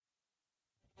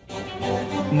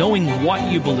Knowing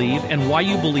what you believe and why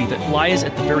you believe it lies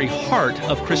at the very heart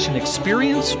of Christian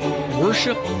experience,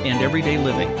 worship, and everyday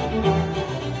living.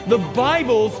 The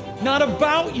Bible's not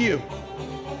about you.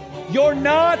 You're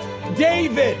not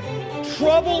David.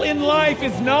 Trouble in life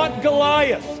is not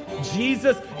Goliath.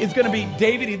 Jesus is going to be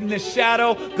David in the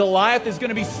shadow. Goliath is going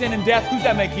to be sin and death. Who's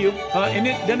that make you? And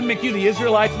it doesn't make you the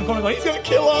Israelites in the corner going, he's going to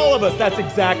kill all of us. That's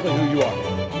exactly who you are.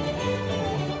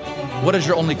 What is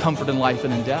your only comfort in life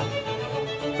and in death?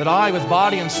 That I, with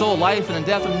body and soul, life and in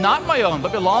death, am not my own,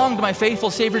 but belong to my faithful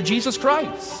Savior, Jesus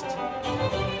Christ.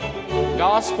 The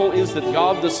gospel is that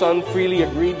God the Son freely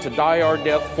agreed to die our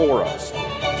death for us,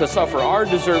 to suffer our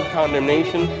deserved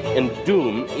condemnation and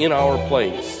doom in our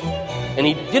place. And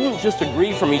he didn't just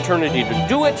agree from eternity to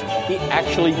do it, he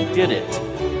actually did it.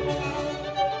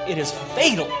 It is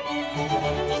fatal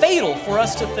for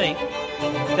us to think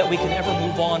that we can ever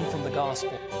move on from the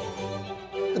gospel.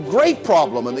 The great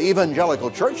problem in the evangelical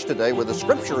church today where the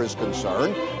Scripture is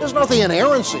concerned is not the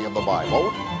inerrancy of the Bible.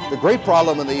 The great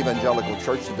problem in the evangelical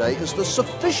church today is the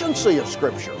sufficiency of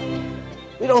Scripture.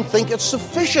 We don't think it's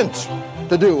sufficient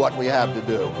to do what we have to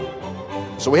do.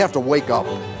 So we have to wake up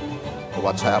to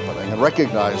what's happening and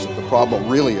recognize that the problem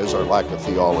really is our lack of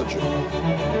theology.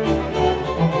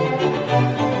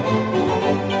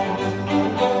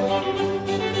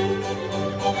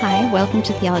 Hi, welcome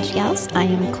to Theology Gals. I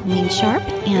am Colleen Sharp,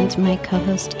 and my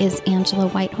co-host is Angela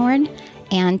Whitehorn.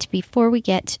 And before we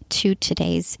get to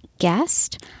today's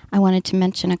guest, I wanted to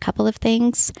mention a couple of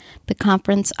things. The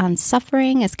Conference on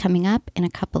Suffering is coming up in a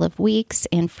couple of weeks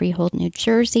in Freehold, New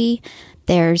Jersey.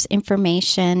 There's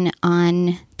information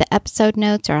on the episode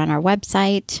notes or on our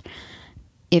website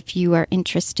if you are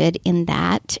interested in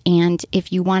that. And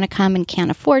if you want to come and can't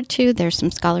afford to, there's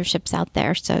some scholarships out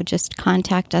there. So just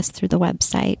contact us through the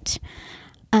website.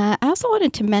 I also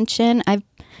wanted to mention, I've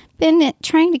been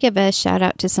trying to give a shout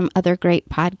out to some other great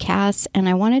podcasts. And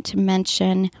I wanted to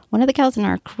mention one of the gals in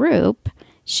our group.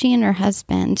 She and her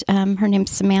husband, her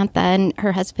name's Samantha, and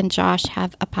her husband Josh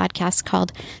have a podcast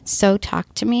called So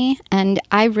Talk to Me. And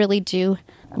I really do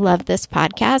love this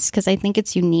podcast because I think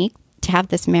it's unique to have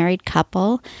this married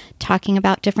couple talking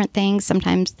about different things.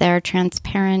 Sometimes they're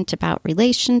transparent about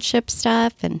relationship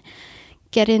stuff and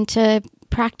get into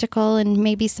practical and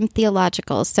maybe some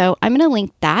theological. So I'm going to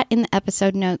link that in the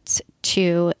episode notes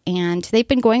too. And they've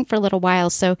been going for a little while,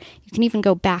 so you can even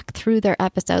go back through their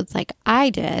episodes like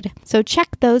I did. So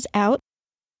check those out.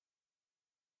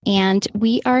 And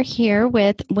we are here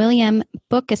with William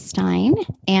Bookestein,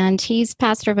 and he's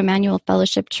pastor of Emmanuel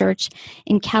Fellowship Church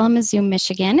in Kalamazoo,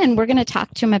 Michigan. And we're going to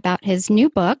talk to him about his new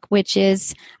book, which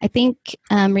is, I think,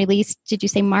 released, did you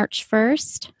say March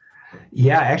 1st?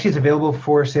 Yeah, actually it's available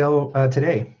for sale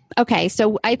today. Okay,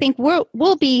 so I think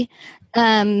we'll be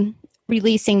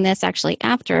releasing this actually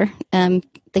after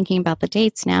thinking about the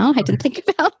dates now. I didn't think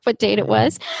about what date it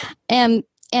was.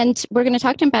 And we're going to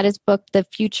talk to him about his book, The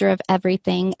Future of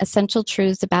Everything, Essential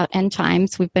Truths About End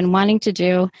Times. We've been wanting to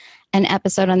do an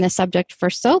episode on this subject for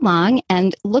so long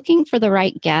and looking for the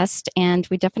right guest, and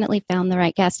we definitely found the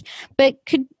right guest. But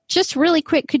just really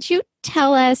quick, could you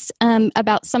tell us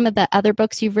about some of the other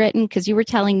books you've written? Because you were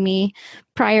telling me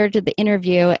prior to the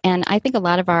interview, and I think a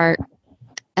lot of our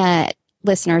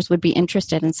listeners would be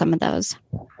interested in some of those.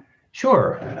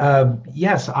 Sure.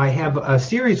 Yes, I have a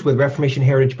series with Reformation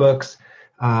Heritage Books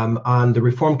on the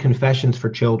Reformed Confessions for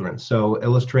Children. So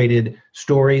illustrated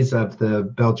stories of the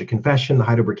Belgic Confession, the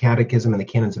Heidelberg Catechism, and the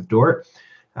Canons of Dort.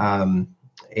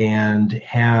 And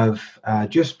have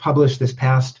just published this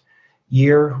past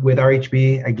year with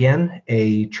RHB, again,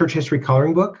 a church history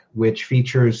coloring book, which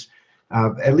features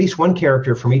at least one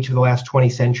character from each of the last 20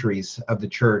 centuries of the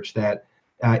church that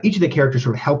each of the characters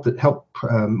sort of help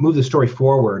move the story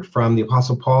forward from the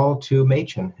Apostle Paul to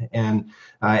Machen. And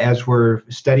as we're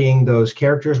studying those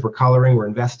characters, we're coloring, we're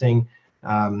investing.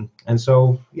 And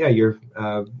so, yeah, your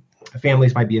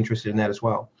families might be interested in that as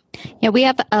well. Yeah, we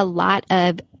have a lot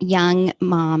of young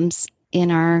moms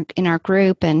in our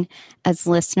group and as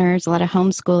listeners, a lot of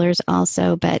homeschoolers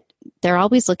also, but they're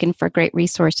always looking for great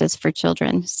resources for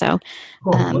children. So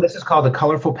cool. Well, this is called The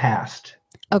Colorful Past.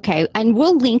 Okay, and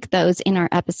we'll link those in our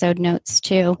episode notes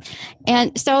too.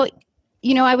 And so,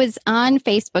 I was on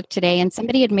Facebook today and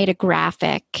somebody had made a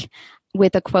graphic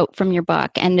with a quote from your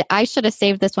book. And I should have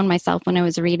saved this one myself when I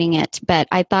was reading it, but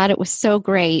I thought it was so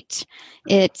great.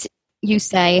 You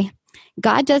say,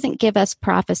 God doesn't give us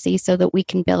prophecy so that we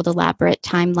can build elaborate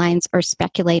timelines or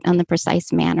speculate on the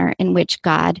precise manner in which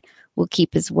God will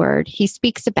keep his word. He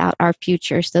speaks about our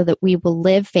future so that we will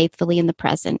live faithfully in the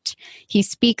present. He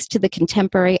speaks to the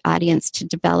contemporary audience to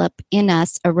develop in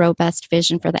us a robust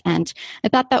vision for the end. I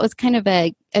thought that was kind of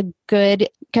a good,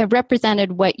 kind of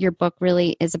represented what your book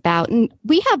really is about. And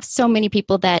we have so many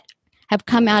people that have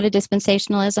come out of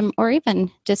dispensationalism or even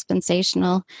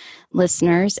dispensational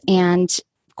listeners. And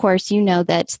of course, you know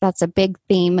that that's a big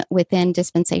theme within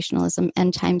dispensationalism,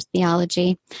 end times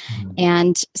theology. Mm-hmm.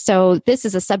 And so this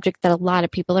is a subject that a lot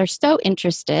of people are so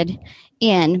interested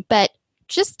in. But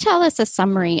just tell us a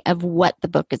summary of what the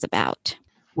book is about.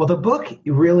 Well, the book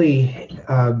really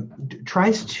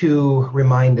tries to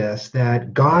remind us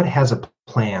that God has a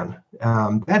plan.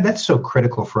 That's so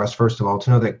critical for us, first of all, to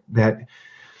know that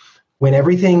when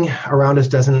everything around us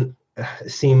doesn't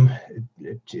seem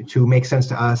to make sense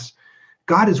to us,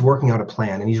 God is working out a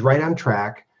plan, and he's right on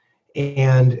track.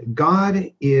 And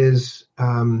God is,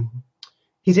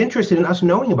 he's interested in us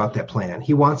knowing about that plan.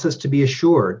 He wants us to be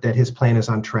assured that his plan is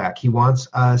on track. He wants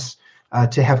us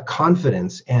to have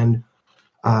confidence and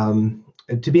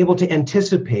to be able to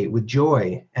anticipate with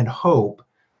joy and hope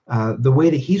the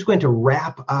way that he's going to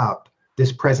wrap up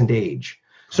this present age.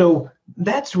 So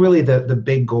that's really the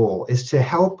big goal, is to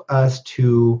help us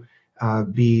to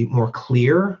be more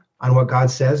clear on what God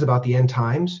says about the end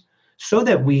times, so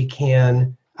that we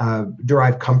can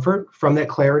derive comfort from that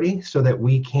clarity, so that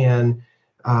we can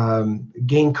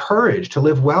gain courage to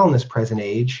live well in this present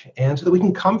age, and so that we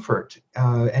can comfort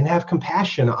and have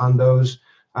compassion on those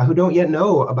who don't yet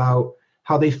know about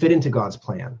how they fit into God's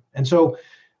plan. And so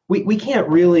we can't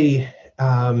really,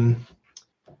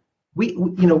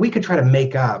 we could try to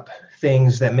make up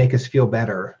things that make us feel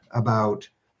better about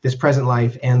this present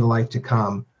life and the life to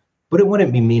come, but it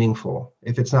wouldn't be meaningful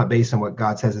if it's not based on what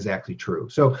God says is actually true.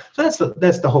 So that's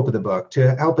the hope of the book,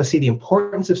 to help us see the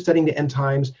importance of studying the end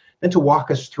times, then to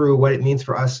walk us through what it means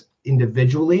for us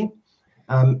individually,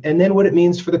 and then what it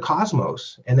means for the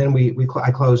cosmos. And then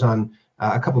I close on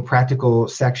a couple practical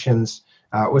sections,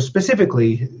 was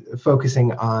specifically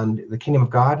focusing on the kingdom of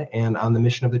God and on the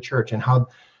mission of the church, and how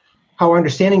our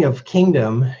understanding of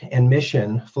kingdom and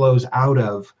mission flows out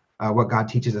of what God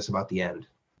teaches us about the end.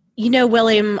 You know,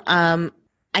 William,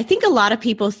 I think a lot of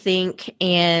people think,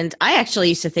 and I actually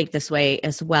used to think this way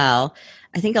as well,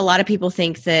 I think a lot of people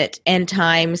think that end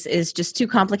times is just too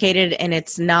complicated and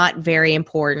it's not very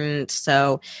important,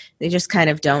 so they just kind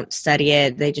of don't study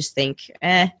it. They just think,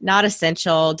 not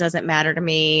essential, doesn't matter to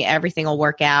me, everything will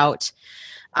work out.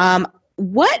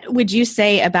 What would you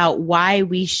say about why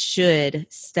we should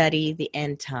study the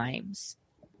end times?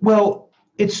 Well,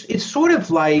 it's sort of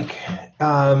like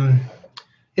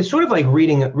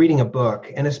reading a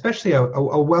book, and especially a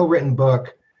well-written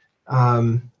book.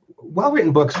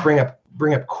 Well-written books bring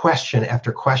up question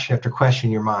after question after question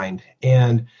in your mind,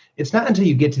 and it's not until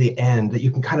you get to the end that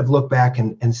you can kind of look back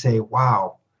and say,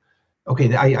 "Wow,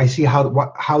 okay, I see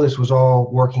how this was all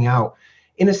working out."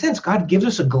 In a sense, God gives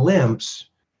us a glimpse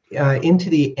into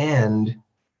the end,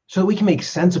 so that we can make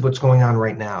sense of what's going on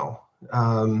right now.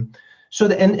 So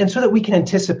that we can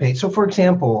anticipate. So, for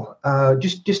example,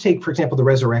 just take, for example, the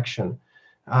resurrection.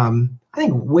 I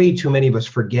think way too many of us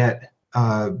forget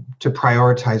to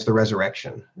prioritize the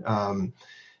resurrection.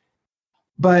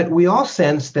 But we all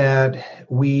sense that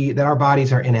our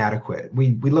bodies are inadequate.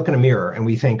 We look in a mirror and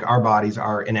we think our bodies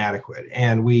are inadequate,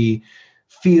 and we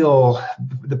feel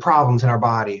the problems in our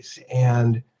bodies,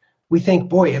 and we think,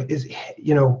 boy, is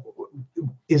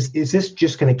this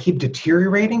just going to keep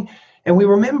deteriorating? And we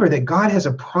remember that God has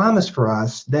a promise for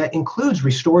us that includes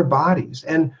restored bodies.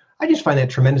 And I just find that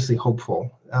tremendously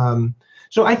hopeful.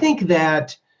 So I think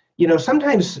that,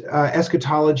 sometimes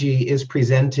eschatology is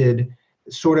presented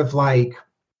sort of like,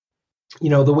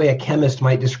 the way a chemist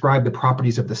might describe the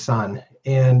properties of the sun.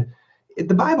 And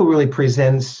the Bible really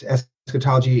presents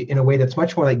eschatology in a way that's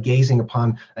much more like gazing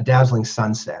upon a dazzling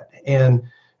sunset. And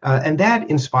that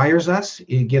inspires us.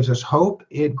 It gives us hope.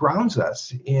 It grounds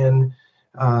us in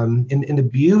the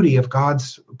beauty of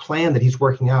God's plan that he's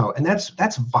working out. And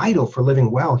that's vital for living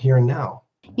well here and now.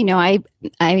 I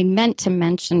meant to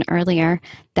mention earlier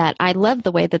that I love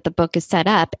the way that the book is set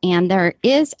up, and there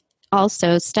is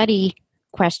also study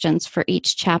questions for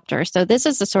each chapter. So this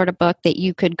is the sort of book that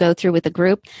you could go through with a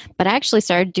group, but I actually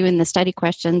started doing the study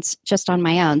questions just on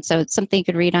my own. So it's something you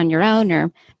could read on your own,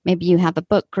 or maybe you have a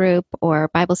book group or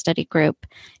Bible study group,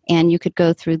 and you could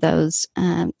go through those,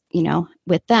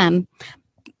 with them.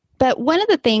 But one of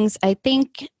the things I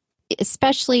think,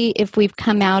 especially if we've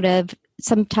come out of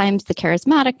sometimes the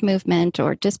charismatic movement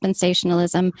or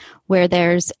dispensationalism, where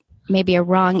there's maybe a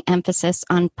wrong emphasis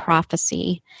on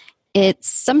prophecy, it's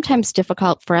sometimes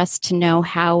difficult for us to know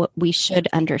how we should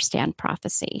understand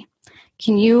prophecy.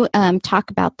 Can you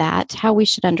talk about that, how we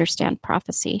should understand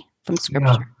prophecy from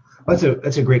Scripture? Yeah,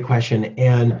 that's a great question.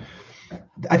 And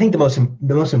I think the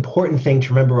most important thing to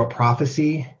remember about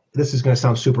prophecy, this is going to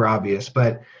sound super obvious,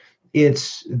 but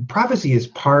prophecy is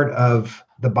part of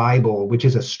the Bible, which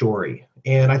is a story.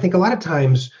 And I think a lot of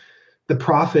times the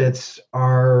prophets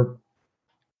are,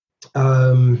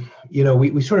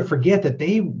 we sort of forget that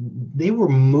they were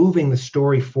moving the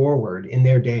story forward in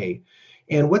their day.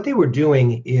 And what they were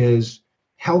doing is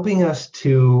helping us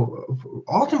to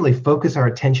ultimately focus our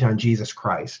attention on Jesus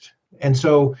Christ. And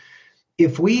so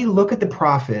if we look at the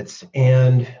prophets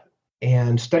and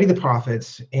study the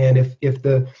prophets, and if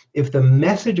the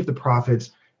message of the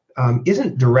prophets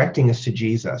isn't directing us to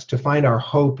Jesus, to find our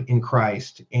hope in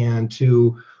Christ, and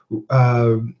to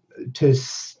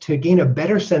gain a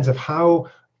better sense of how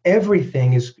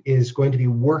everything is going to be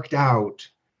worked out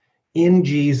in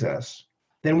Jesus,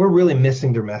 then we're really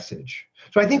missing their message.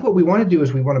 So I think what we want to do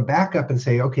is we want to back up and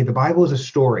say, okay, the Bible is a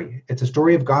story. It's a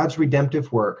story of God's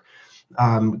redemptive work.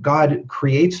 God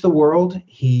creates the world.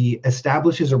 He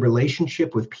establishes a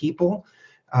relationship with people.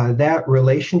 That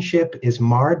relationship is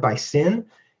marred by sin.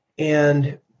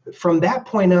 And from that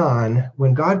point on,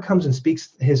 when God comes and speaks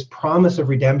his promise of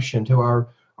redemption to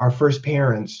our first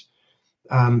parents,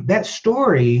 that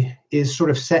story is sort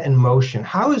of set in motion.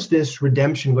 How is this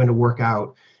redemption going to work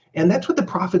out? And that's what the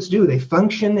prophets do. They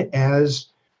function as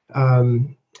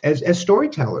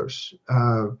storytellers,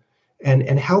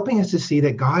 and helping us to see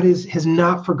that God has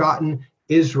not forgotten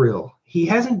Israel. He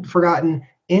hasn't forgotten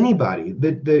anybody.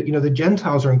 The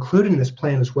Gentiles are included in this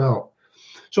plan as well.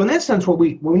 So in that sense, what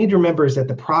we need to remember is that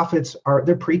the prophets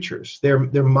they're preachers.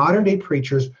 They're modern day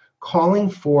preachers calling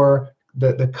for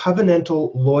the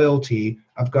covenantal loyalty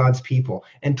of God's people.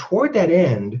 And toward that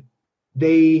end,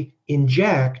 they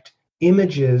inject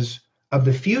images of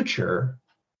the future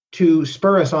to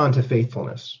spur us on to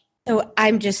faithfulness. So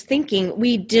I'm just thinking,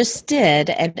 we just did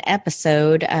an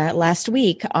episode last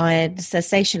week on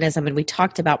cessationism, and we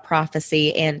talked about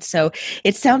prophecy. And so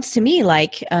it sounds to me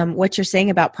like what you're saying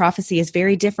about prophecy is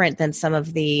very different than some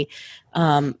of the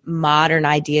modern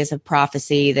ideas of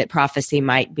prophecy, that prophecy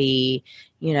might be,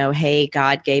 hey,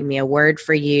 God gave me a word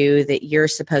for you that you're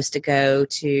supposed to go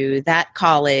to that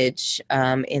college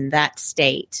in that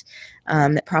state.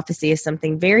 That prophecy is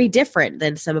something very different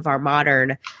than some of our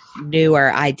modern,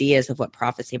 newer ideas of what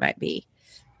prophecy might be.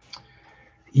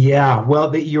 Yeah,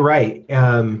 well, you're right.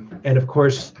 And of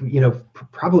course,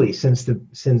 probably since the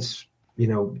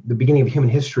beginning of human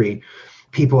history,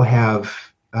 people have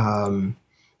said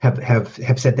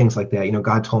things like that.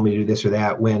 God told me to do this or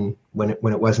that when it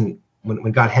wasn't,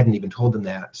 when God hadn't even told them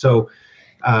that. So,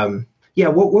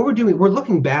 what we're doing, we're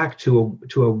looking back to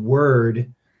a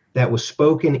word that was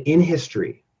spoken in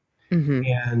history, mm-hmm.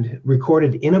 and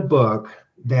recorded in a book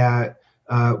that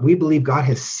we believe God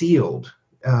has sealed.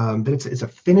 That it's a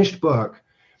finished book,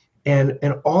 and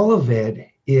all of it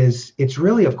it's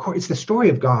really, of course, it's the story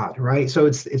of God, right? So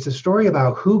it's a story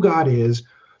about who God is.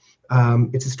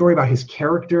 It's a story about his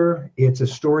character. It's a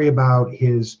story about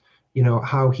his,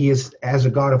 how he is, as a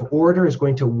God of order, is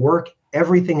going to work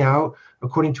everything out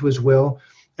according to his will.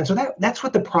 And so that's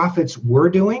what the prophets were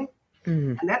doing.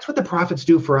 Mm. And that's what the prophets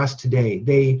do for us today.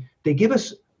 They give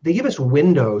us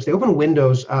windows. They open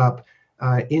windows up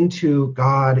into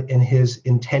God and his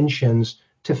intentions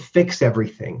to fix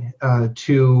everything,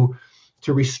 to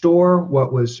restore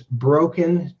what was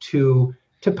broken, to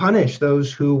punish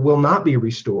those who will not be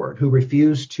restored, who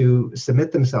refuse to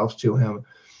submit themselves to him.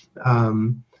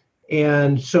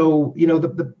 And so,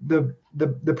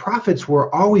 the prophets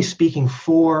were always speaking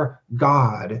for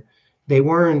God. They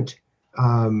weren't,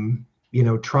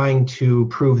 trying to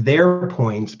prove their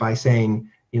points by saying,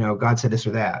 God said this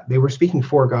or that. They were speaking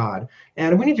for God.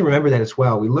 And we need to remember that as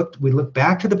well. We look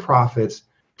back to the prophets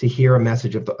to hear a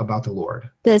message about the Lord.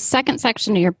 The second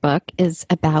section of your book is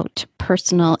about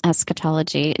personal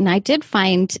eschatology. And I did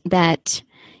find that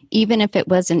even if it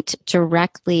wasn't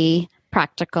directly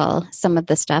practical, some of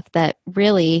the stuff that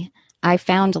really I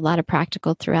found a lot of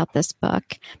practical throughout this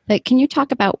book. But can you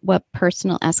talk about what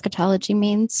personal eschatology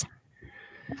means?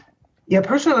 Yeah,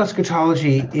 personal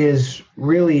eschatology is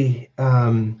really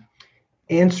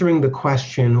answering the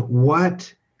question,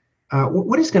 what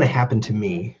is going to happen to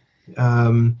me?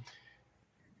 I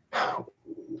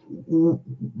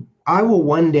will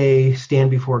one day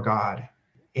stand before God,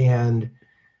 and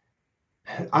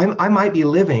I might be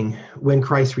living when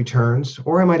Christ returns,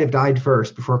 or I might have died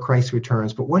first before Christ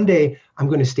returns, but one day I'm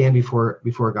going to stand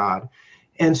before God.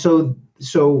 And so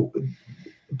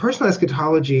personal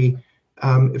eschatology,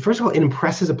 first of all, it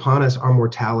impresses upon us our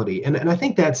mortality. And I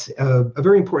think that's a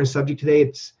very important subject today.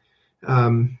 It's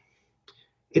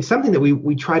something that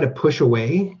we try to push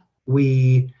away.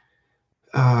 We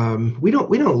don't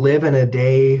live in a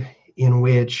day in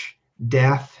which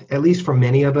death, at least for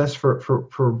many of us,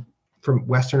 for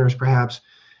Westerners perhaps,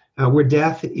 where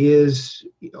death is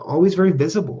always very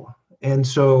visible. And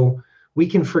so we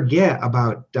can forget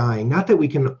about dying. Not that we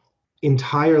can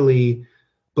entirely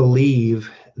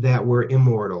believe that we're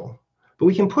immortal, but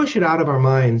we can push it out of our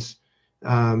minds.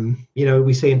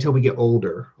 We say until we get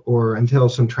older, or until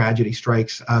some tragedy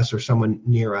strikes us or someone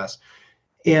near us.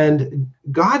 And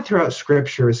God throughout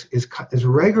Scripture is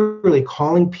regularly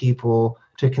calling people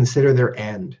to consider their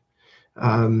end.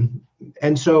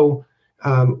 And so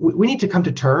we need to come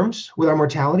to terms with our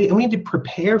mortality, and we need to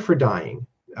prepare for dying,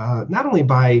 not only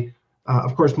by,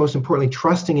 of course, most importantly,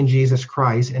 trusting in Jesus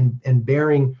Christ and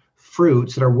bearing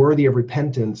fruits that are worthy of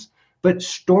repentance, but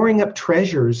storing up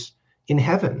treasures in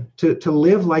heaven to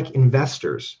live like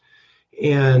investors.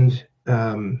 And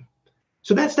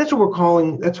so that's what we're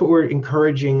calling, that's what we're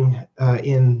encouraging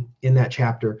in that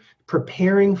chapter,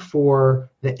 preparing for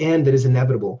the end that is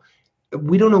inevitable.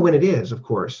 We don't know when it is, of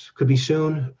course. Could be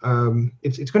soon.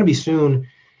 It's going to be soon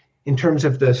in terms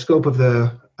of the scope of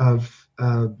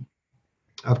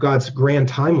God's grand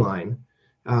timeline.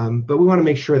 But we want to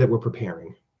make sure that we're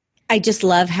preparing. I just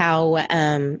love how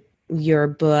your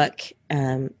book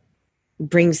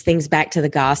brings things back to the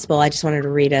gospel. I just wanted to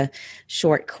read a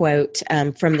short quote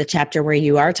from the chapter where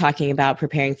you are talking about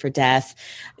preparing for death.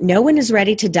 No one is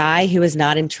ready to die who is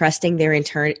not entrusting their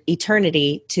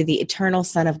eternity to the eternal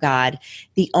Son of God.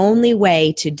 The only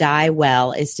way to die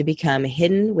well is to become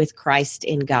hidden with Christ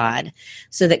in God,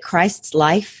 so that Christ's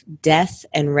life, death,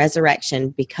 and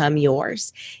resurrection become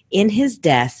yours. In his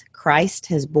death, Christ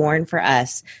has borne for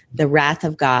us the wrath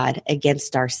of God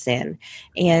against our sin.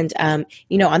 And, on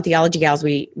Theology Gals,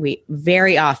 we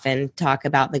very often talk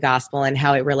about the gospel and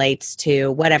how it relates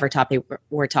to whatever topic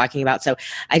we're talking about. So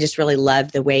I just really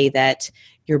loved the way that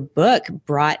your book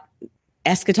brought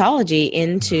eschatology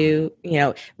into,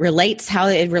 relates how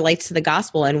it relates to the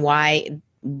gospel and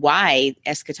why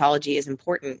eschatology is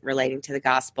important relating to the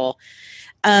gospel.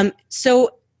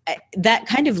 So that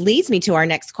kind of leads me to our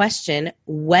next question.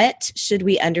 What should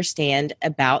we understand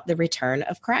about the return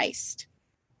of Christ?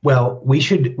 Well, we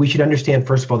should understand,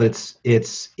 first of all, that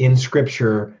it's in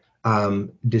Scripture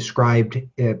described,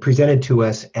 presented to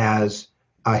us as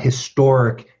a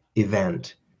historic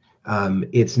event.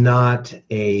 It's not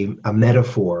a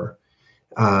metaphor,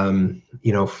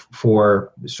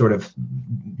 for sort of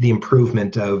the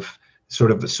improvement of sort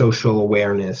of social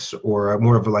awareness, or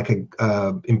more of like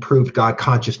a improved God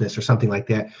consciousness or something like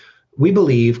that.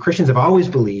 Christians have always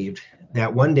believed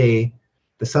that one day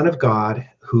the Son of God,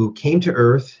 who came to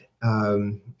earth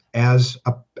as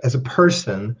a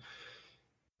person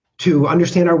to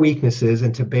understand our weaknesses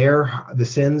and to bear the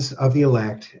sins of the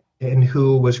elect, and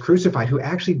who was crucified, who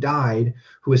actually died,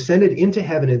 who ascended into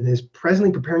heaven and is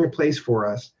presently preparing a place for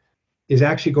us, is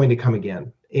actually going to come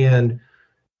again. And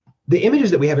the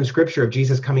images that we have in Scripture of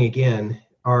Jesus coming again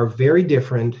are very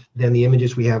different than the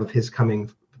images we have of his coming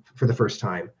for the first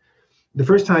time. The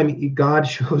first time, God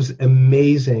shows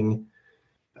amazing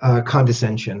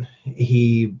condescension.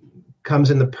 He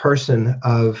comes in the person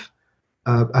of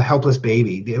a helpless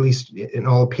baby, at least in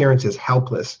all appearances,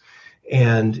 helpless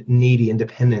and needy and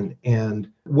dependent. And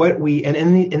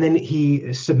then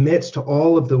he submits to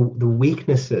all of the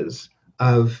weaknesses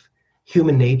of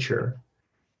human nature,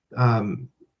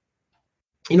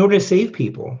 in order to save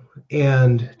people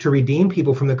and to redeem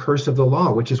people from the curse of the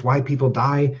law, which is why people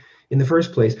die in the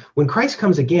first place. When Christ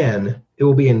comes again, it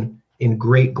will be in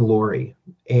great glory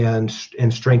and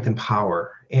strength and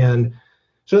power. And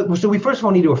so we first of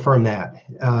all need to affirm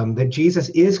that Jesus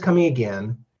is coming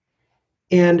again.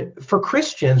 And for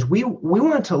Christians, we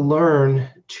want to learn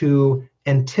to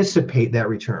anticipate that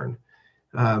return,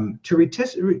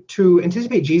 to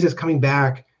anticipate Jesus coming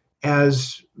back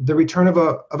as the return of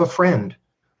a friend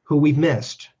who we've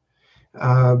missed,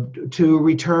 to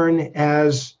return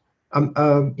as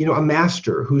a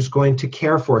master who's going to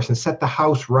care for us and set the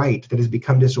house right that has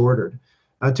become disordered,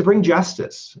 to bring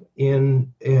justice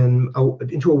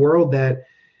into a world that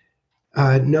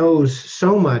knows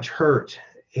so much hurt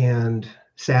and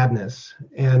sadness.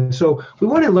 And so we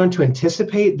want to learn to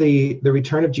anticipate the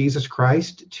return of Jesus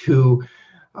Christ, to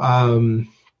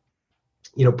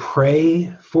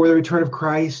pray for the return of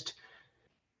Christ,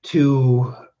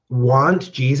 to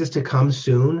want Jesus to come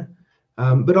soon,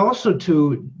 but also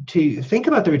to think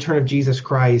about the return of Jesus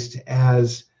Christ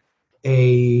as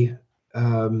a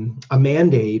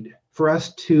mandate for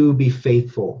us to be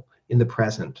faithful in the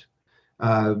present.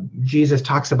 Jesus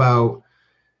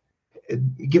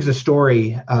gives a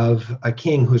story of a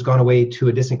king who's gone away to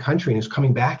a distant country and is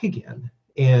coming back again.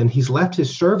 And he's left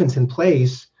his servants in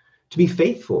place to be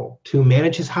faithful, to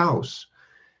manage his house.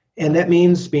 And that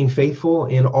means being faithful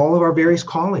in all of our various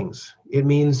callings. It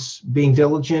means being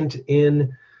diligent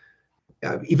in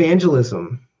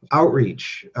evangelism,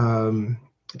 outreach, to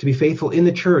be faithful in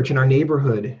the church, in our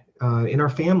neighborhood, in our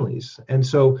families. And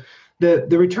so the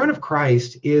return of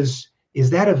Christ is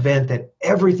that event that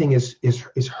everything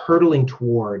is hurtling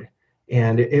toward,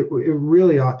 and it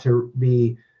really ought to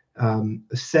be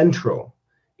central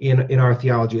in our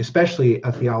theology, especially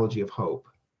a theology of hope.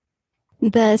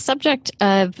 The subject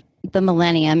of the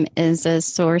millennium is a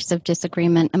source of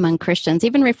disagreement among Christians,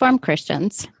 even Reformed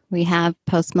Christians. We have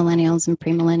post-millennials and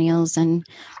premillennials and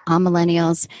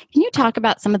amillennials. Can you talk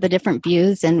about some of the different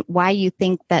views and why you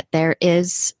think that there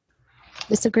is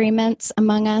disagreements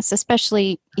among us,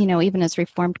 especially, even as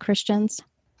Reformed Christians?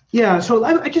 Yeah, so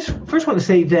I just first want to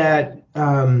say that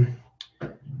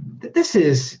this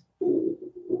is,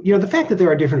 the fact that there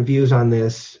are different views on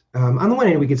this, on the one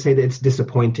hand, we could say that it's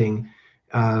disappointing.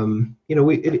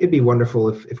 It'd be wonderful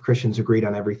if Christians agreed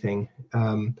on everything.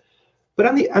 But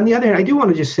on the other hand, I do want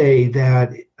to just say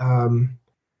that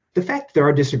the fact that there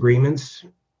are disagreements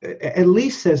at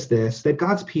least says this, that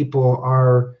God's people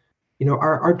are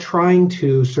trying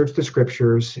to search the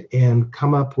scriptures and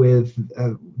come up with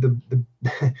a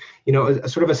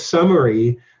sort of a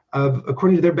summary of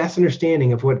according to their best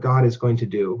understanding of what God is going to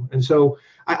do. And so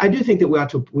I do think that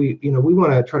we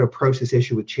want to try to approach this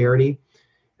issue with charity.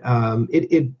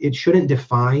 It shouldn't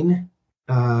define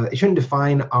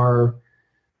our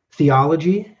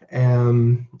theology.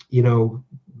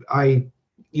 I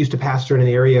used to pastor in an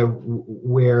area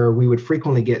where we would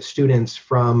frequently get students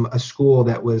from a school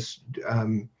that was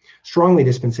strongly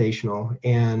dispensational,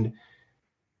 and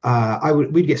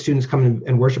we'd get students come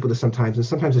and worship with us sometimes, and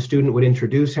sometimes a student would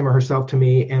introduce him or herself to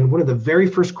me, and one of the very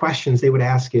first questions they would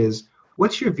ask is,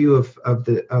 "What's your view of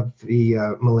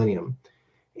the millennium?"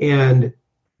 And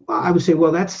I would say,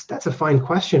 "Well, that's a fine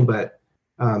question, but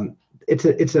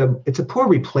it's a poor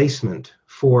replacement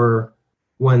for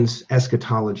one's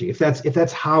eschatology. If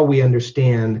that's how we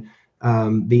understand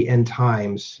the end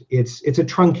times, it's a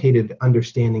truncated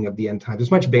understanding of the end times.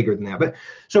 It's much bigger than that." But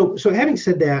so having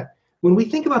said that, when we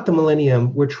think about the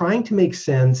millennium, we're trying to make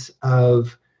sense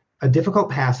of a difficult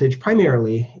passage,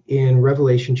 primarily in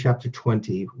Revelation chapter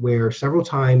 20, where several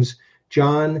times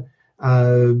John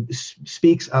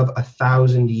speaks of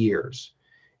 1,000 years,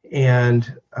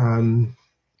 and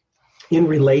in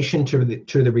relation to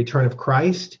the return of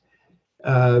Christ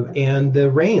and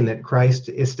the reign that Christ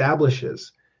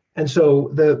establishes. And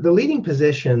so the leading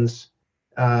positions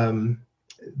that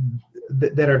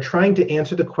are trying to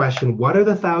answer the question, what are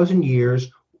the 1,000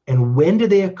 years and when do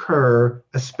they occur,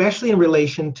 especially in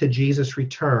relation to Jesus'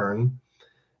 return,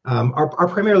 are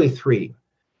primarily three.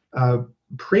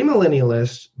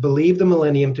 Premillennialists believe the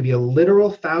millennium to be a literal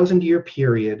 1,000-year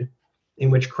period in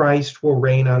which Christ will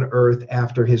reign on earth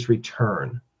after his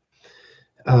return.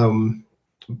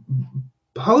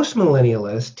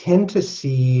 Postmillennialists tend to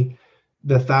see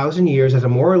the 1,000 years as a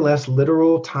more or less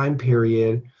literal time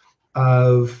period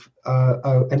of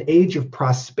an age of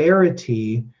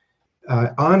prosperity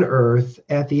on earth,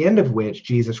 at the end of which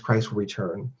Jesus Christ will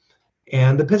return.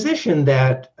 And the position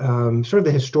that sort of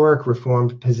the historic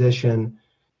Reformed position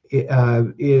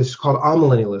is called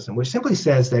amillennialism, which simply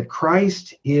says that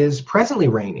Christ is presently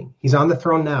reigning. He's on the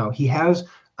throne now. He has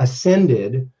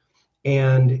ascended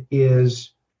and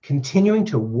is continuing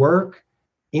to work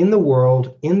in the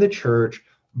world, in the church,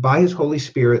 by his Holy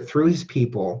Spirit through his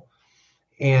people,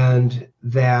 and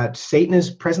that Satan is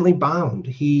presently bound.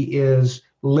 He is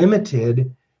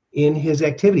limited in his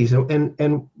activities.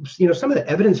 And some of the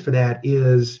evidence for that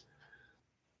is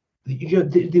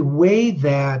the way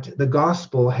that the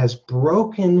gospel has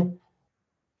broken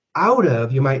out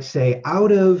of, you might say,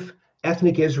 out of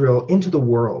ethnic Israel into the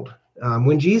world.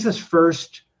 When Jesus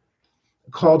first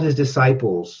called his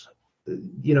disciples,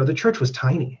 the church was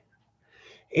tiny.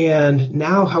 And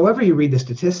now, however you read the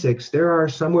statistics, there are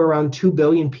somewhere around 2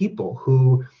 billion people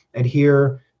who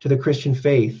adhere to the Christian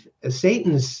faith.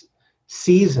 Satan's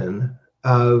season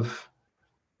of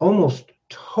almost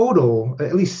total,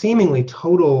 at least seemingly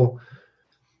total,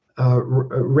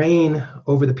 reign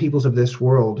over the peoples of this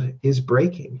world is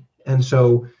breaking. And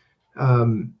so,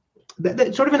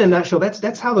 that sort of in a nutshell,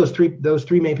 that's how those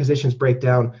three main positions break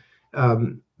down.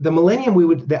 The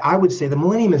millennium, I would say the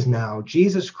millennium is now.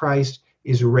 Jesus Christ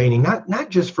is reigning,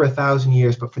 not just for 1,000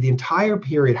 years, but for the entire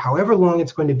period, however long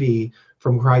it's going to be,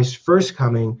 from Christ's first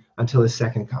coming until his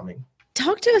second coming.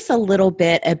 Talk to us a little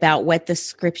bit about what the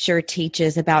scripture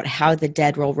teaches about how the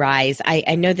dead will rise.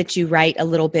 I know that you write a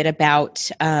little bit about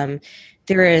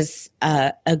there is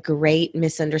a great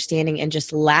misunderstanding and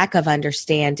just lack of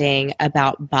understanding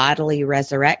about bodily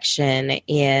resurrection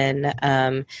in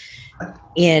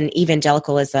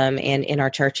evangelicalism and in our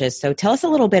churches. So tell us a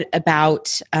little bit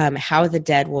about how the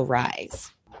dead will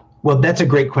rise. Well, that's a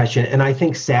great question. And I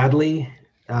think sadly,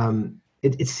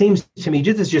 it seems to me,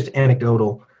 this is just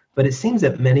anecdotal, but it seems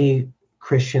that many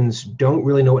Christians don't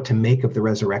really know what to make of the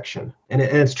resurrection. And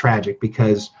it's tragic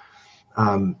because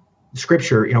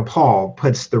Scripture, Paul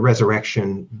puts the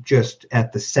resurrection just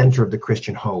at the center of the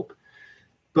Christian hope.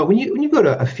 But when you go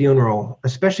to a funeral,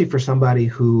 especially for somebody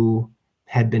who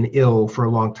had been ill for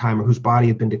a long time or whose body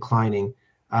had been declining,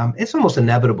 it's almost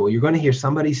inevitable. You're going to hear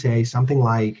somebody say something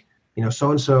like,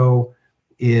 so-and-so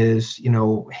is,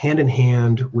 hand in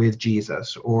hand with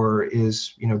Jesus, or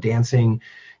is, dancing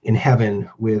in heaven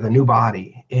with a new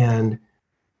body. And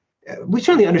we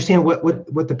certainly understand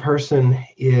what the person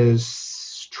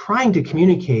is trying to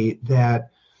communicate,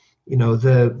 that,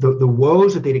 the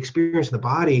woes that they'd experienced in the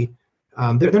body,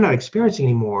 they're not experiencing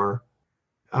anymore.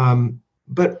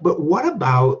 But what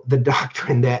about the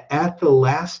doctrine that at the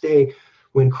last day,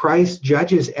 when Christ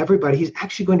judges everybody, he's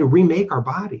actually going to remake our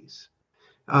bodies?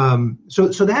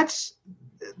 So that's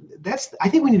I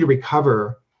think we need to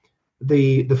recover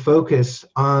the focus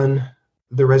on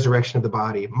the resurrection of the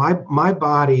body. My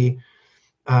body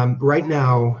right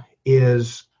now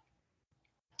is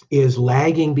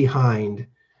lagging behind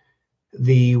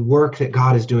the work that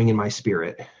God is doing in my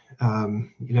spirit.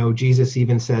 Jesus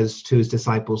even says to his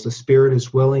disciples, the spirit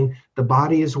is willing, the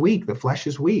body is weak, the flesh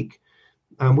is weak.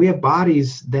 We have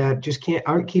bodies that just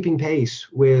aren't keeping pace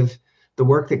with the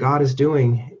work that God is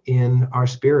doing in our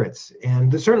spirits.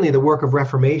 And certainly the work of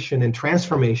reformation and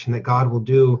transformation that God will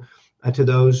do to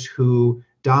those who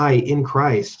die in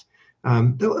Christ.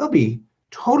 They'll be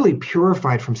totally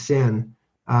purified from sin,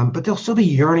 but they'll still be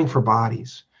yearning for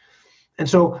bodies. And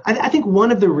so I think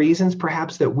one of the reasons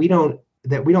perhaps that we don't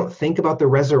think about the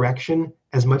resurrection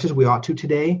as much as we ought to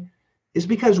today is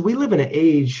because we live in an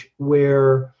age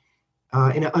where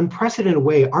in an unprecedented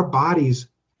way, our bodies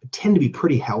tend to be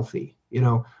pretty healthy.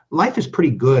 Life is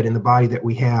pretty good in the body that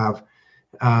we have.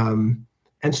 And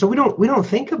so we don't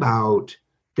think about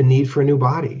the need for a new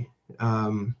body.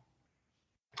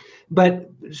 But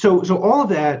so all of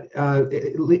that,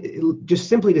 just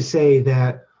simply to say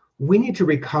that we need to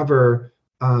recover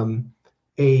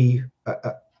a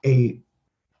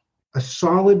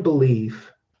solid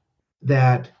belief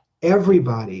that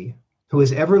everybody who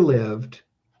has ever lived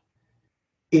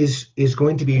is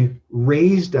going to be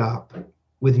raised up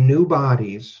with new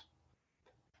bodies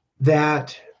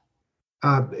that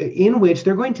in which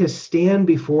they're going to stand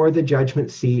before the judgment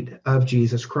seat of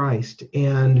Jesus Christ.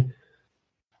 And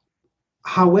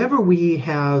however we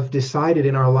have decided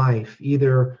in our life,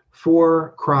 either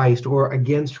for Christ or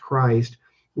against Christ,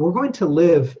 we're going to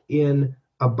live in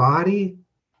a body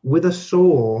with a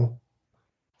soul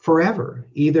forever,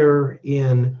 either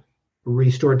in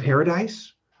restored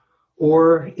paradise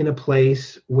or in a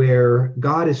place where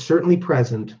God is certainly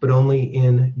present, but only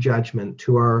in judgment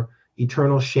to our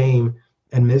eternal shame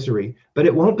and misery. But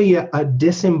it won't be a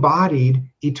disembodied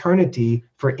eternity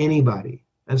for anybody.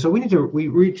 And so we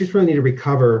just really need to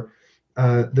recover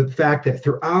the fact that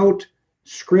throughout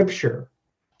Scripture,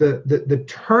 the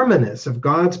terminus of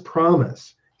God's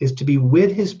promise is to be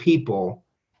with his people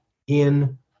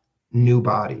in new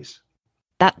bodies.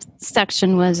 That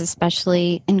section was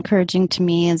especially encouraging to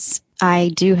me, as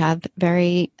I do have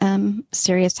very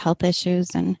serious health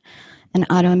issues and an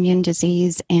autoimmune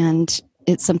disease, and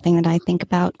it's something that I think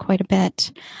about quite a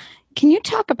bit. Can you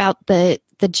talk about the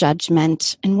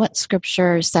judgment and what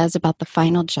Scripture says about the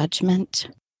final judgment?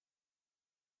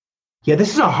 Yeah,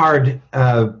 this is a hard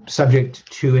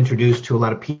subject to introduce to a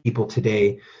lot of people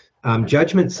today.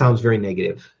 Judgment sounds very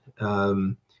negative.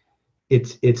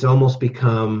 It's almost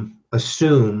become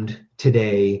assumed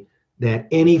today that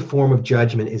any form of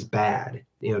judgment is bad.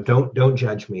 Don't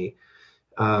judge me.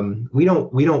 We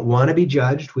don't want to be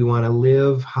judged. We want to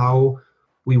live how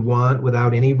we want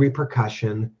without any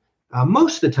repercussion.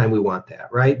 Most of the time we want that,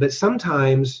 right? But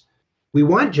sometimes we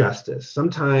want justice.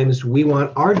 Sometimes we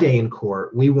want our day in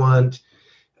court. We want,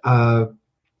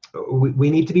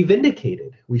 we need to be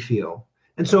vindicated, we feel.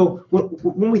 And so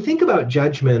when we think about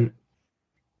judgment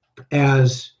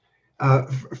as,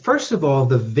 first of all,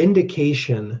 the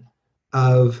vindication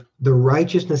of the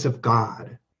righteousness of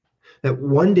God, that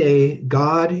one day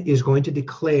God is going to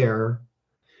declare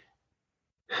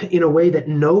in a way that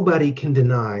nobody can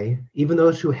deny, even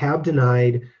those who have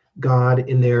denied God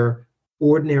in their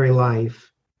ordinary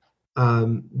life,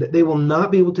 that they will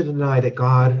not be able to deny that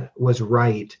God was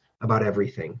right about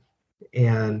everything.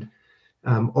 And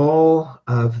all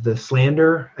of the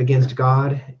slander against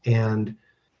God and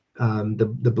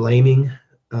the blaming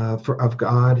of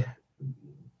God,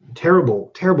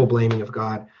 terrible blaming of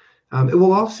God, it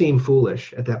will all seem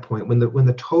foolish at that point when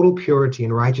the total purity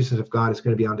and righteousness of God is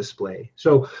going to be on display.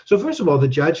 So first of all, the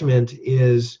judgment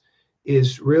is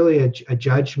really a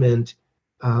judgment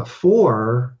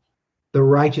for the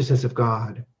righteousness of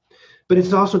God, but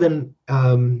it's also then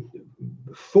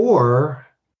for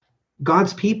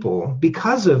God's people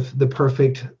because of the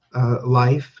perfect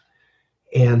life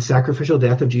and sacrificial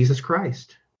death of Jesus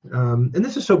Christ. And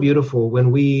this is so beautiful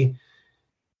when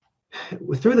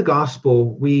through the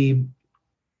gospel, we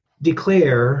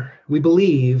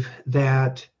believe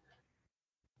that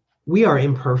we are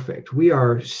imperfect. We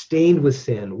are stained with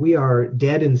sin. We are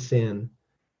dead in sin.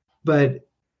 But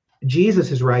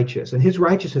Jesus is righteous, and his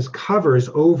righteousness covers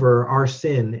over our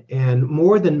sin and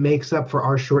more than makes up for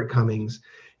our shortcomings.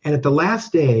 And at the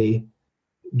last day,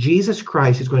 Jesus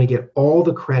Christ is going to get all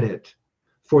the credit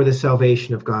for the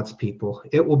salvation of God's people.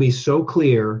 It will be so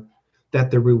clear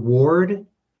that the reward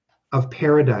of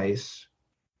paradise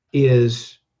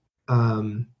is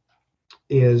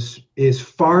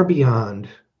far beyond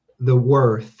the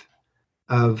worth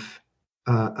of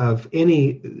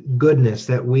any goodness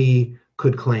that we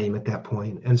could claim at that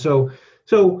point. And so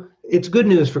it's good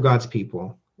news for God's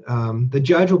people. The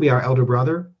judge will be our elder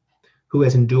brother who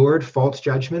has endured false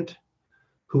judgment,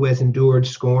 who has endured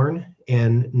scorn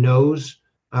and knows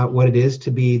what it is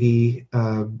to be the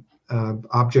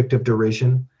object of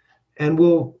derision, and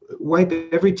will wipe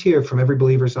every tear from every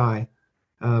believer's eye.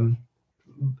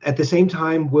 At the same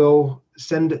time, will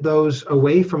send those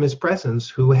away from his presence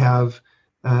who have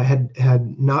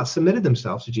had not submitted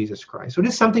themselves to Jesus Christ. So it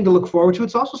is something to look forward to.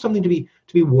 It's also something to be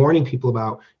warning people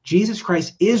about. Jesus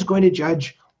Christ is going to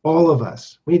judge all of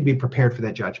us. We need to be prepared for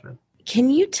that judgment.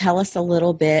 Can you tell us a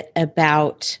little bit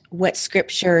about what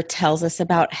Scripture tells us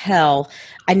about hell?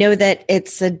 I know that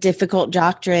it's a difficult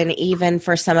doctrine even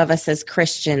for some of us as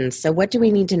Christians. So what do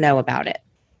we need to know about it?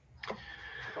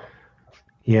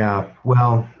 Yeah,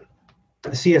 well,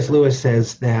 C.S. Lewis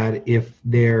says that if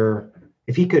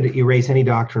he could erase any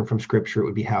doctrine from Scripture, it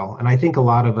would be hell. And I think a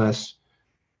lot of us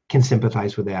can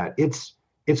sympathize with that. It's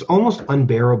almost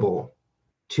unbearable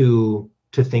to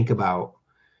think about.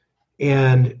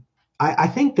 And I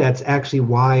think that's actually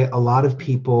why a lot of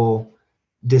people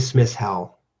dismiss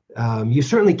hell. You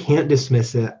certainly can't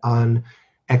dismiss it on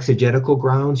exegetical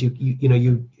grounds.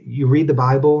 You read the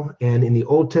Bible, and in the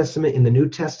Old Testament, in the New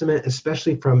Testament,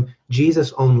 especially from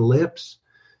Jesus' own lips,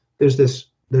 there's this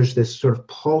sort of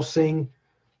pulsing,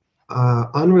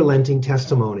 unrelenting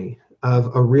testimony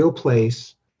of a real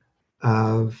place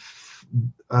of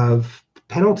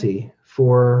penalty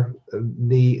for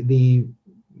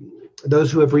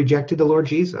those who have rejected the Lord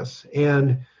Jesus.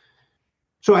 And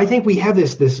so I think we have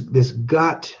this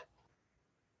gut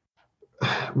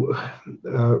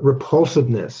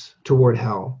repulsiveness toward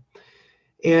hell.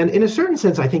 And in a certain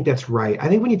sense, I think that's right. I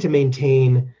think we need to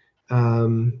maintain,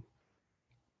 we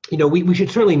should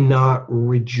certainly not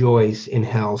rejoice in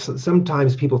hell. So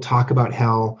sometimes people talk about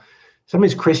hell,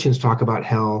 sometimes Christians talk about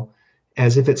hell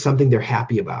as if it's something they're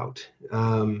happy about,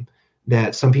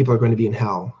 that some people are going to be in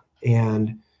hell.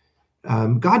 And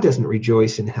God doesn't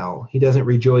rejoice in hell. He doesn't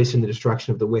rejoice in the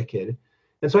destruction of the wicked.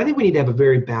 And so I think we need to have a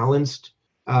very balanced,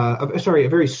 a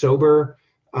very sober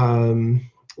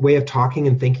way of talking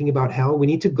and thinking about hell. We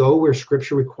need to go where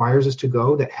Scripture requires us to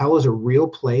go, that hell is a real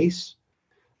place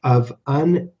of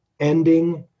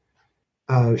unending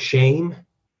shame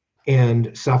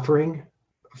and suffering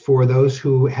for those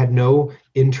who had no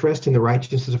interest in the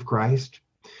righteousness of Christ.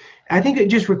 I think it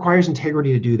just requires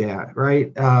integrity to do that,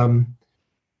 right?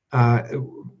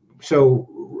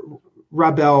 So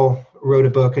Rob Bell wrote a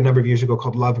book a number of years ago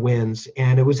called Love Wins.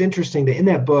 And it was interesting that in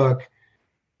that book,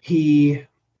 he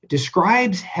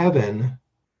describes heaven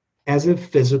as a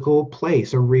physical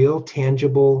place, a real,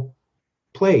 tangible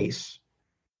place.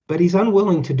 But he's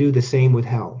unwilling to do the same with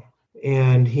hell.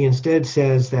 And he instead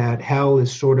says that hell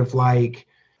is sort of like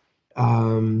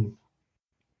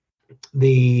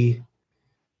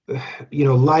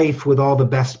life with all the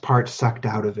best parts sucked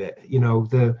out of it.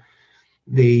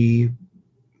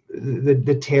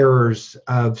 The terrors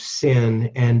of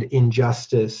sin and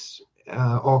injustice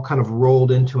all kind of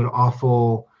rolled into an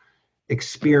awful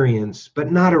experience,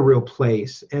 but not a real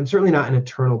place, and certainly not an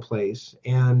eternal place.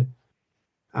 And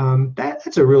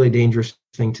that's a really dangerous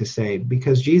thing to say,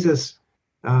 because Jesus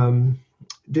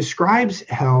describes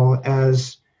hell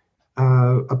as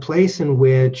a place in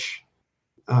which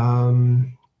the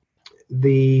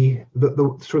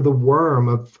sort of the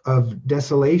worm of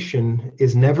desolation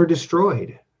is never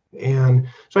destroyed. And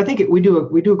so I think we do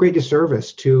a great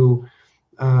disservice to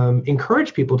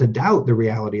encourage people to doubt the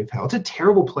reality of hell. It's a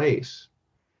terrible place.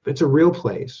 It's a real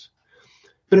place.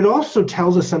 But it also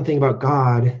tells us something about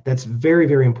God that's very,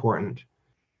 very important.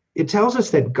 It tells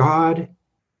us that God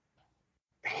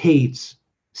hates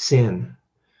sin.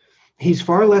 He's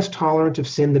far less tolerant of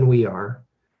sin than we are.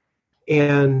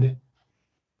 And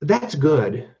that's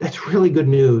good. That's really good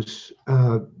news,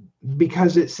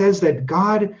 because it says that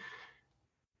God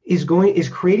is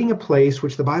creating a place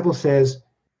which the Bible says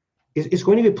is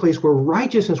going to be a place where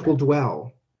righteousness will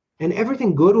dwell, and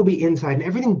everything good will be inside, and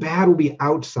everything bad will be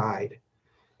outside.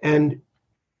 And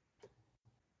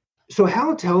so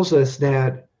hell tells us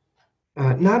that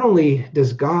not only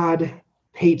does God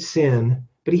hate sin,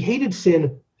 but he hated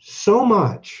sin so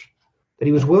much that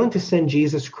he was willing to send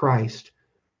Jesus Christ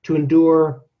to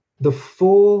endure the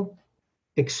full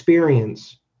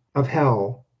experience of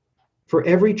hell for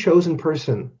every chosen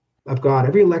person of God,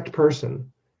 every elect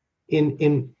person,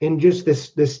 in just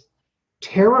this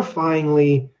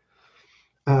terrifyingly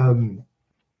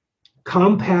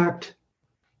compact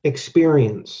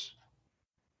experience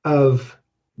of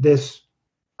this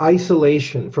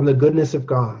isolation from the goodness of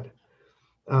God.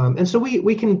 And so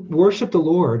we can worship the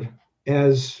Lord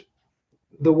as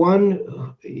the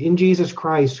one in Jesus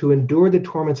Christ who endured the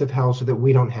torments of hell so that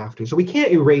we don't have to. So we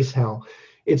can't erase hell.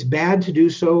 It's bad to do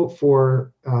so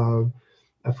for an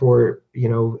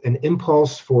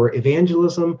impulse for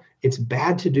evangelism. It's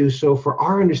bad to do so for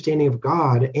our understanding of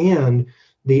God and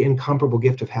the incomparable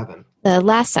gift of heaven. The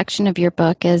last section of your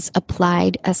book is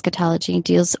Applied Eschatology,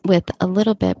 deals with a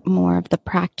little bit more of the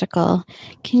practical.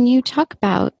 Can you talk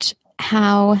about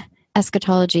how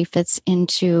eschatology fits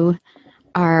into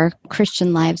our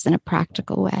Christian lives in a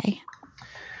practical way?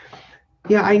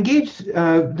 Yeah, I engaged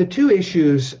the two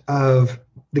issues of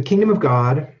the kingdom of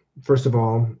God, first of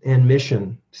all, and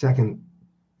mission, second.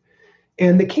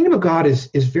 And the kingdom of God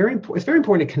is very important. It's very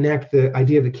important to connect the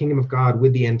idea of the kingdom of God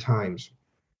with the end times.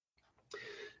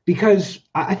 Because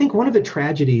I think one of the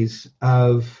tragedies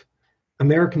of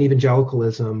American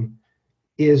evangelicalism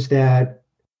is that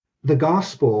the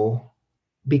gospel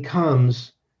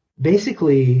becomes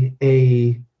basically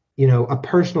a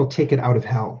personal ticket out of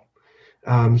hell,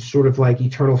 sort of like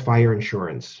eternal fire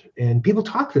insurance. And people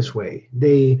talk this way.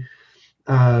 They,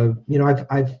 I've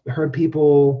heard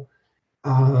people,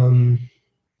 talk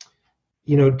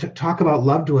about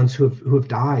loved ones who have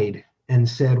died and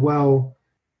said, well,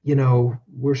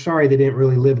 we're sorry they didn't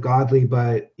really live godly,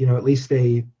 but at least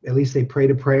they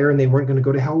prayed a prayer and they weren't going to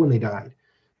go to hell when they died.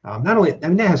 Not only,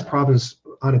 that has problems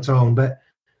on its own, but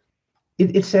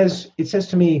it says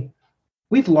to me,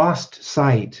 we've lost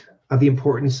sight of the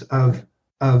importance of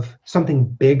something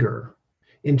bigger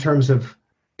in terms of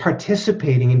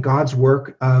participating in God's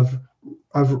work of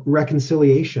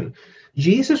reconciliation.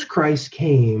 Jesus Christ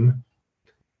came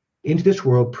into this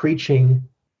world preaching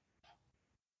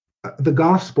the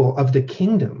gospel of the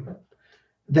kingdom,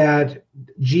 that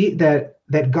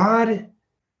God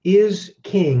is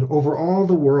king over all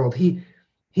the world. He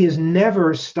has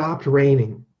never stopped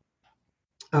reigning.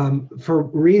 For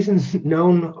reasons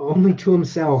known only to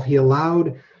himself, he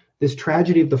allowed this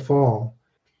tragedy of the fall,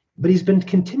 but he's been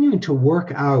continuing to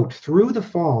work out through the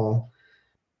fall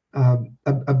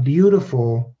a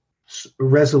beautiful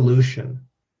resolution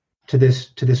to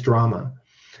this drama.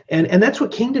 And that's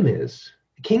what kingdom is.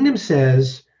 Kingdom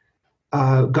says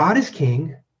God is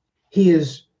king. He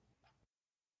is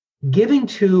giving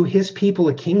to his people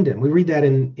a kingdom. We read that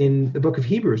in the book of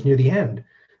Hebrews near the end.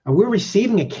 We're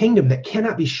receiving a kingdom that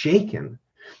cannot be shaken,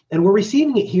 and we're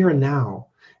receiving it here and now.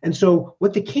 And so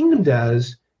what the kingdom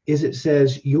does is it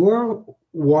says your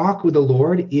walk with the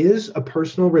Lord is a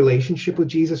personal relationship with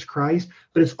Jesus Christ,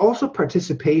 but it's also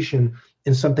participation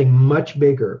in something much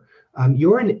bigger.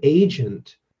 You're an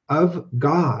agent of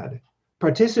God,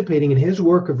 participating in his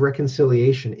work of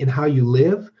reconciliation in how you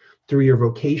live, through your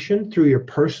vocation, through your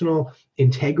personal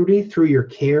integrity, through your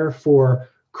care for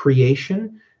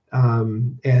creation,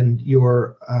 and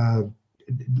your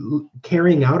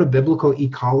carrying out a biblical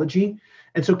ecology.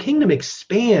 And so kingdom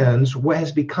expands what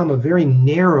has become a very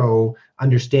narrow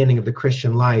understanding of the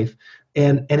Christian life.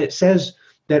 And it says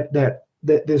that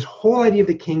this whole idea of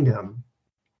the kingdom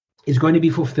is going to be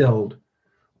fulfilled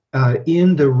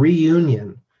in the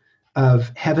reunion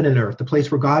of heaven and earth, the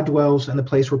place where God dwells and the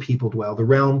place where people dwell, the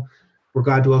realm where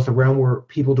God dwells, the realm where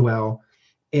people dwell.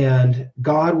 And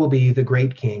God will be the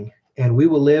great king, and we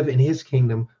will live in his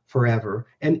kingdom forever.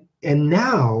 And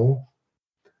now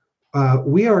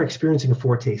we are experiencing a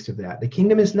foretaste of that. The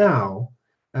kingdom is now,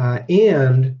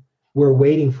 and we're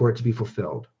waiting for it to be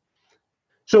fulfilled.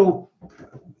 So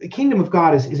the kingdom of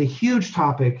God is a huge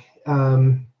topic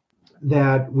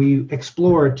that we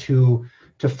explore to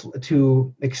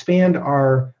expand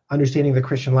our understanding of the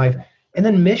Christian life. And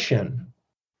then mission.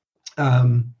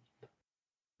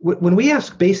 When we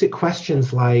ask basic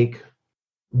questions like,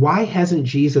 why hasn't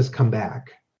Jesus come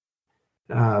back?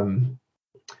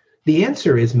 The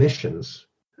answer is missions.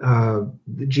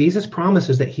 Jesus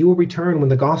promises that he will return when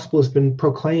the gospel has been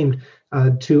proclaimed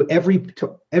to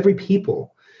every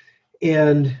people.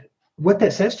 And what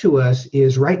that says to us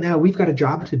is right now we've got a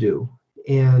job to do.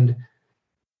 And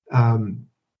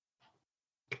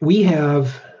we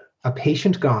have a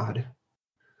patient God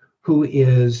who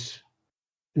is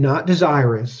not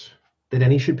desirous that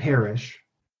any should perish.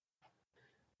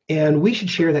 And we should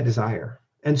share that desire.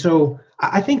 And so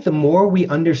I think the more we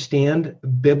understand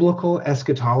biblical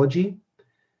eschatology,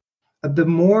 the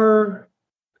more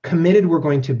committed we're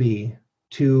going to be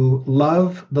to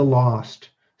love the lost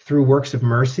through works of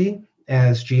mercy,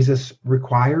 as Jesus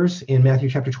requires in Matthew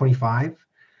chapter 25,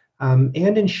 and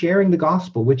in sharing the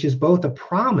gospel, which is both a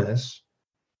promise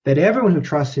that everyone who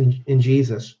trusts in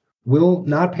Jesus will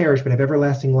not perish but have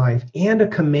everlasting life, and a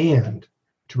command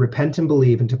to repent and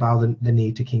believe and to bow the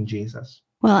knee to King Jesus.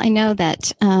 Well, I know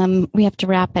that we have to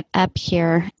wrap it up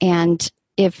here. And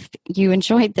if you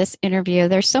enjoyed this interview,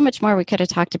 there's so much more we could have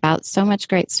talked about, so much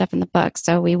great stuff in the book.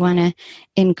 So we want to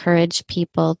encourage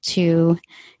people to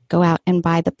go out and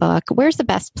buy the book. Where's the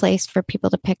best place for people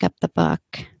to pick up the book?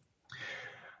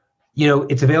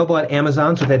 It's available at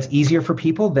Amazon, so that's easier for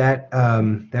people. That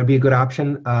would be a good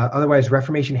option. Otherwise,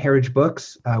 Reformation Heritage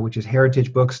Books, which is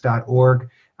heritagebooks.org,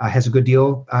 has a good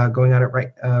deal going on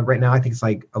right now. I think it's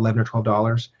like $11 or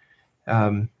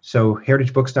 $12. So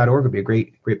heritagebooks.org would be a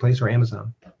great place, or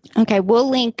Amazon. Okay, we'll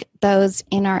link those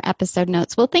in our episode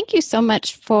notes. Well, thank you so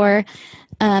much for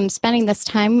spending this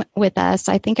time with us.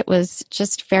 I think it was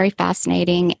just very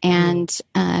fascinating, and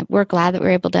we're glad that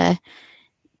we're able to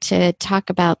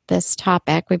talk about this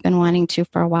topic. We've been wanting to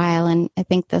for a while, and I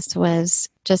think this was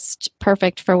just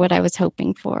perfect for what I was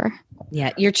hoping for.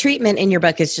 Yeah, your treatment in your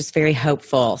book is just very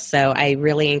hopeful. So I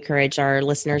really encourage our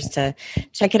listeners to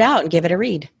check it out and give it a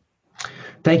read.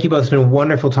 Thank you both. It's been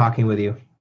wonderful talking with you.